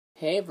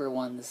Hey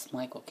everyone, this is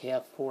Michael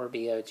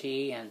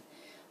KF4BOG, and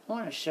I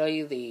want to show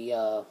you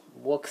the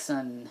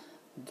Wouxun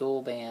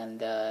dual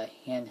band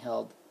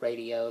handheld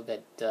radio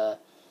that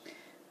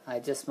I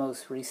just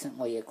most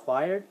recently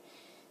acquired.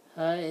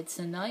 It's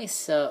a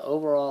nice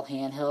overall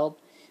handheld.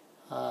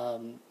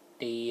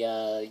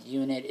 The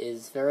unit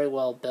is very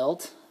well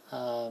built.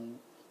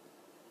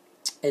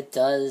 It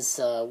does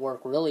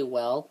work really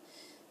well.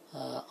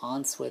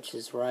 On switch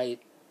is right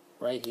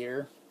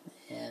here,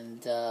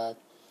 and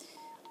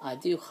I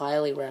do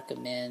highly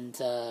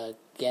recommend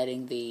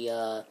getting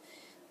the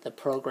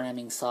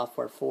programming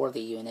software for the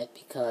unit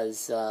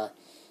because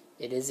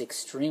it is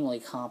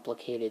extremely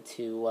complicated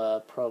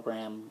to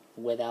program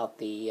without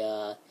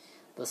the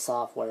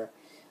software.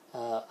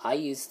 I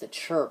use the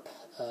Chirp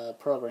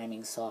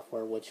programming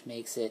software, which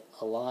makes it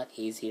a lot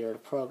easier to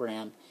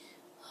program.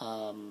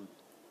 The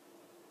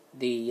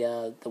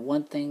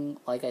one thing,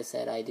 like I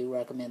said, I do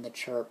recommend the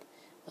Chirp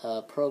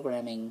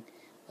programming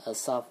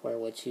software,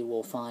 which you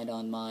will find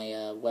on my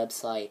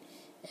website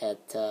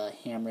at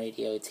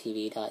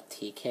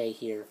hamradiotv.tk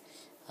here.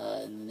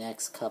 In the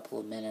next couple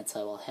of minutes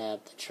I will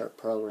have the Chirp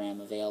program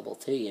available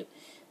to you.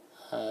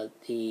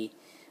 The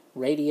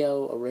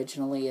radio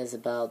originally is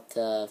about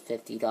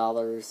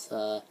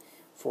 $50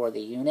 for the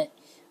unit.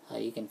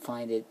 You can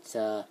find it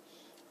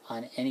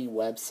on any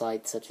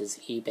website such as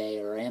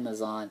eBay or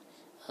Amazon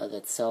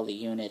that sell the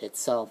unit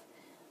itself.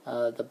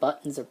 The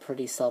buttons are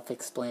pretty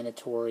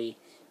self-explanatory.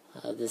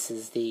 This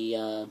is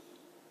the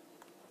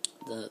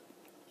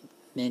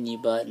menu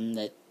button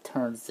that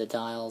turns the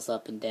dials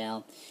up and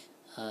down.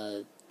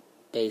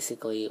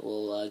 Basically, it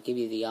will give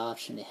you the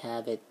option to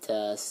have it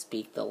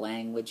speak the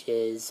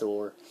languages,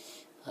 or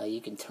you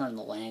can turn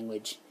the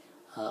language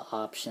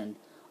option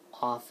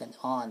off and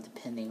on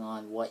depending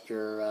on what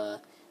your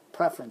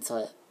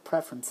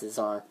preferences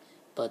are.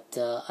 But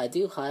I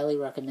do highly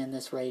recommend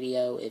this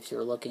radio if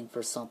you're looking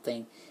for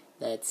something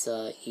that's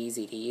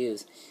easy to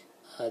use.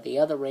 The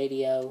other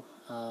radio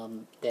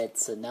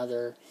that's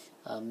another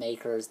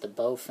maker is the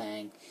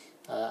Wouxun.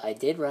 I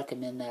did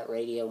recommend that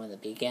radio in the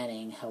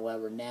beginning.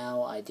 However,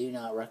 now I do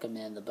not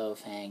recommend the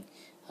Wouxun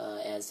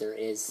as there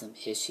is some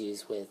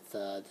issues with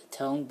the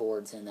tone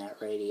boards in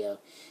that radio.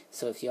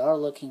 So if you are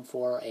looking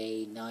for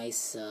a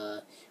nice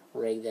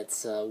rig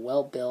that's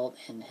well built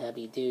and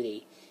heavy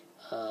duty,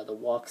 the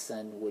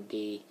Wouxun would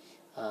be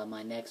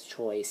my next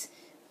choice.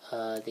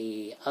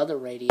 The other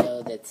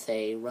radio that's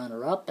a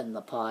runner-up in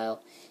the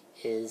pile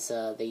is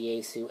the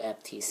Yaesu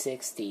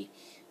FT60,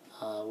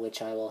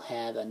 which I will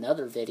have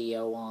another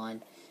video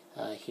on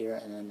here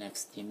in the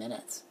next few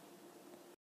minutes.